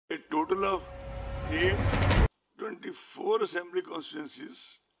A total of 824 assembly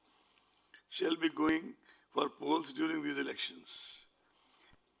constituencies shall be going for polls during these elections.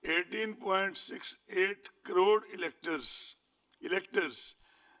 18.68 crore electors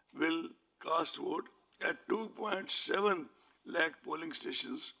will cast vote at 2.7 lakh polling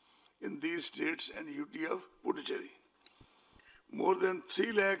stations in these states and UT of Puducherry. More than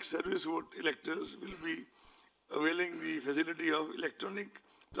 3 lakh service vote electors will be availing the facility of electronic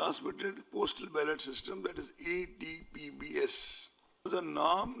transmitted postal ballot system, that is ETPBS. The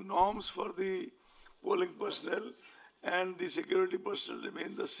norms for the polling personnel and the security personnel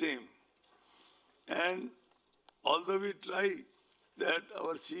remain the same. And although we try that,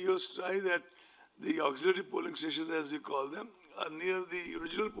 our CEOs try that the auxiliary polling stations, as we call them, are near the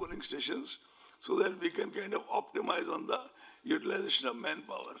original polling stations so that we can kind of optimize on the utilization of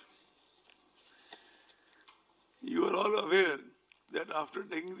manpower. You are all aware that after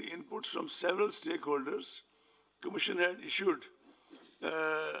taking the inputs from several stakeholders, Commission had issued a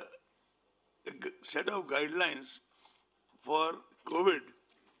set of guidelines for COVID,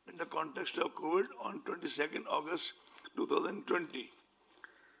 in the context of COVID, on 22nd August 2020.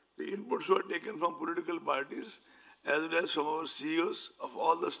 The inputs were taken from political parties as well as from our CEOs of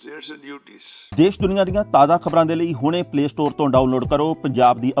all the states and UTs. देश दुनिया ਦੀਆਂ ਤਾਜ਼ਾ ਖਬਰਾਂ ਦੇ ਲਈ ਹੁਣੇ play store ਤੋਂ download ਕਰੋ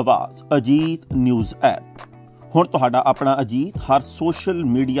ਪੰਜਾਬ ਦੀ ਆਵਾਜ਼ ਅਜੀਤ ਨਿਊਜ਼ ਐਪ। ਹੁਣ ਤੁਹਾਡਾ ਆਪਣਾ ਅਜੀਤ ਹਰ ਸੋਸ਼ਲ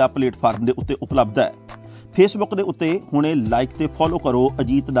ਮੀਡੀਆ ਪਲੇਟਫਾਰਮ ਦੇ ਉੱਤੇ ਉਪਲਬਧ ਹੈ। ਫੇਸਬੁੱਕ ਦੇ ਉੱਤੇ ਹੁਣੇ ਲਾਈਕ ਤੇ ਫੋਲੋ ਕਰੋ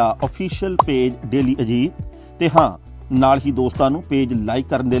ਅਜੀਤ ਦਾ ਅਫੀਸ਼ੀਅਲ ਪੇਜ ਡੇਲੀ ਅਜੀਤ ਤੇ ਹਾਂ ਨਾਲ ਹੀ ਦੋਸਤਾਂ ਨੂੰ ਪੇਜ ਲਾਈਕ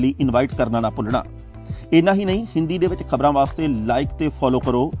ਕਰਨ ਦੇ ਲਈ ਇਨਵਾਈਟ ਕਰਨਾ ਨਾ ਭੁੱਲਣਾ। ਇੰਨਾ ਹੀ ਨਹੀਂ, ਹਿੰਦੀ ਦੇ ਵਿੱਚ ਖਬਰਾਂ ਵਾਸਤੇ ਲਾਈਕ ਤੇ ਫੋਲੋ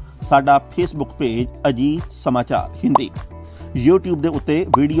ਕਰੋ ਸਾਡਾ ਫੇਸਬੁੱਕ ਪੇਜ ਅਜੀਤ ਸਮਾਚਾਰ ਹਿੰਦੀ। YouTube ਦੇ ਉੱਤੇ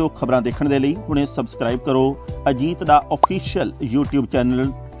ਵੀਡੀਓ ਖਬਰਾਂ ਦੇਖਣ ਦੇ ਲਈ ਹੁਣੇ ਸਬਸਕ੍ਰਾਈਬ ਕਰੋ ਅਜੀਤ ਦਾ official YouTube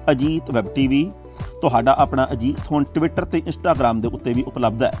channel Ajit web TV. ਤੁਹਾਡਾ ਆਪਣਾ ਅਜੀਤ ਹੁਣ ਟਵਿੱਟਰ ਤੇ ਇੰਸਟਾਗ੍ਰਾਮ ਦੇ ਉੱਤੇ ਵੀ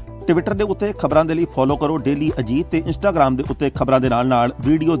ਉਪਲਬਧ ਹੈ। ਟਵਿੱਟਰ ਦੇ ਉੱਤੇ ਖਬਰਾਂ ਦੇ ਲਈ ਫੋਲੋ ਕਰੋ ਡੇਲੀ ਅਜੀਤ ਤੇ ਇੰਸਟਾਗ੍ਰਾਮ ਦੇ ਉੱਤੇ ਖਬਰਾਂ ਦੇ ਨਾਲ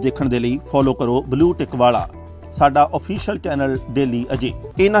ਵੀਡੀਓ ਦੇਖਣ ਦੇ ਲਈ ਫੋਲੋ ਕਰੋ ਬਲੂ ਟਿਕ ਵਾਲਾ ਸਾਡਾ ਅਫੀਸ਼ੀਅਲ ਚੈਨਲ ਡੇਲੀ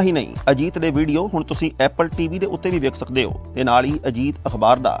ਅਜੀਤ। ਇੰਨਾ ਹੀ ਨਹੀਂ, ਅਜੀਤ ਦੇ ਵੀਡੀਓ ਹੁਣ ਤੁਸੀਂ ਐਪਲ TV ਦੇ ਉੱਤੇ ਵੀ ਵੇਖ ਸਕਦੇ ਹੋ ਤੇ ਨਾਲ ਹੀ ਅਜੀਤ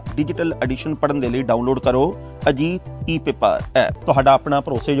ਅਖਬਾਰ ਦਾ ਡਿਜੀਟਲ ਐਡੀਸ਼ਨ ਪੜ੍ਹਨ ਦੇ ਲਈ ਡਾਊਨਲੋਡ ਕਰੋ ਅਜੀਤ ਈ-ਪੇਪਰ ਐਪ। ਤੁਹਾਡਾ ਆਪਣਾ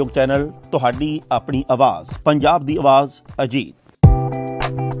ਭਰੋਸੇਯੋਗ ਚੈਨਲ, ਤੁਹਾਡੀ ਆਪਣੀ ਆਵਾਜ਼, ਪੰਜਾਬ ਦੀ ਆਵਾਜ਼ ਅਜੀਤ।